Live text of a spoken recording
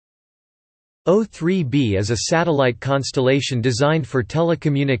O3b is a satellite constellation designed for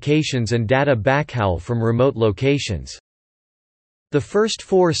telecommunications and data backhaul from remote locations. The first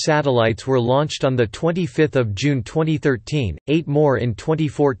 4 satellites were launched on 25 June 2013, 8 more in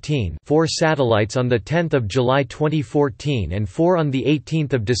 2014, 4 satellites on 10 July 2014 and 4 on 18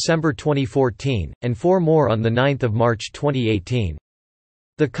 December 2014, and 4 more on 9 March 2018.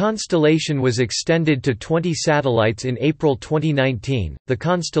 The constellation was extended to 20 satellites in April 2019. The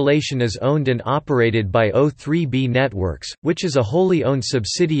constellation is owned and operated by O3b Networks, which is a wholly owned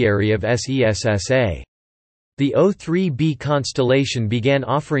subsidiary of SESSA. The O3b constellation began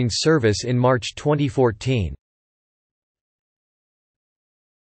offering service in March 2014.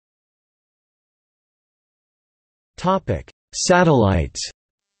 Topic: Satellites.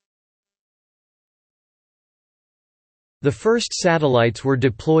 The first satellites were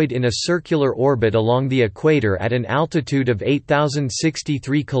deployed in a circular orbit along the equator at an altitude of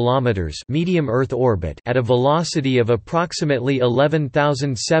 8,063 km medium Earth orbit at a velocity of approximately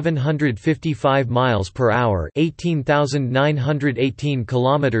 11,755 miles per hour, 18,918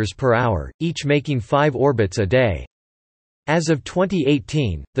 km per hour, each making 5 orbits a day. As of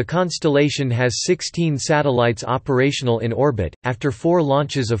 2018, the constellation has 16 satellites operational in orbit, after 4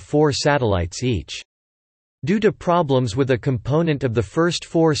 launches of 4 satellites each. Due to problems with a component of the first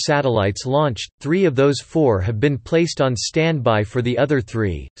 4 satellites launched, 3 of those 4 have been placed on standby for the other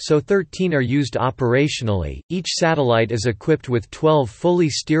 3, so 13 are used operationally. Each satellite is equipped with 12 fully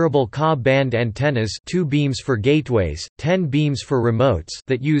steerable Ka-band antennas, 2 beams for gateways, 10 beams for remotes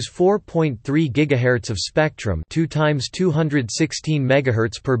that use 4.3 GHz of spectrum, 2 times 216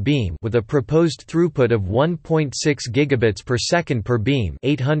 MHz per beam, with a proposed throughput of 1.6 gigabits per second per beam,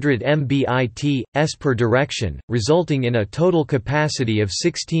 800 Mbit/s per direction, resulting in a total capacity of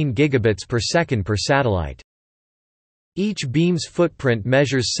 16 gigabits per second per satellite. Each beam's footprint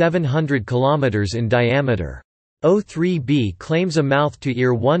measures 700 km in diameter. O3b claims a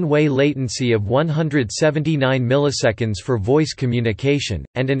mouth-to-ear one-way latency of 179 milliseconds for voice communication,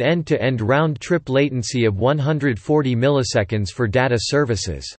 and an end-to-end round-trip latency of 140 milliseconds for data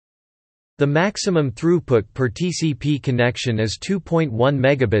services. The maximum throughput per TCP connection is 2.1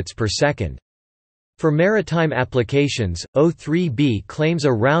 megabits per second. For maritime applications, O3b claims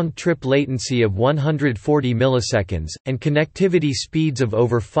a round-trip latency of 140 milliseconds, and connectivity speeds of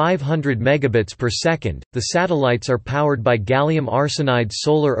over 500 megabits per second. The satellites are powered by gallium arsenide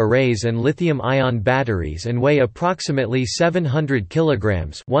solar arrays and lithium-ion batteries and weigh approximately 700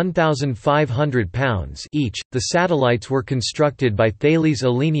 kilograms (1,500 pounds) each. The satellites were constructed by Thales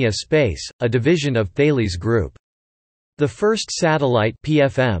Alenia Space, a division of Thales Group. The first satellite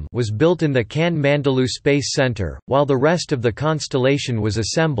 (PFM) was built in the Can-Mandalou Space Center, while the rest of the constellation was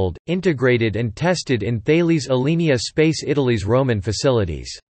assembled, integrated and tested in Thales Alenia Space Italy's Roman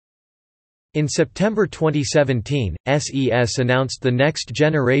facilities. In September 2017, SES announced the next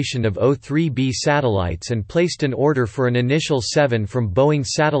generation of O3b satellites and placed an order for an initial 7 from Boeing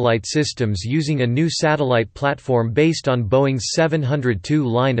Satellite Systems using a new satellite platform based on Boeing's 702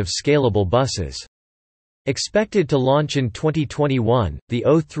 line of scalable buses. Expected to launch in 2021, the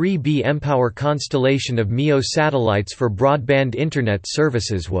O3b mPOWER constellation of MEO satellites for broadband Internet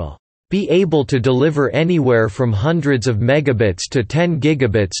services will be able to deliver anywhere from hundreds of megabits to 10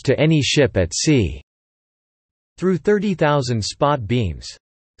 gigabits to any ship at sea through 30,000 spot beams.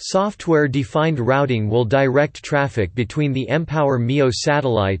 Software-defined routing will direct traffic between the mPOWER MEO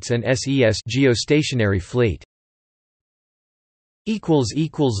satellites and SES geostationary fleet.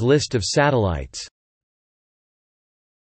 List of satellites.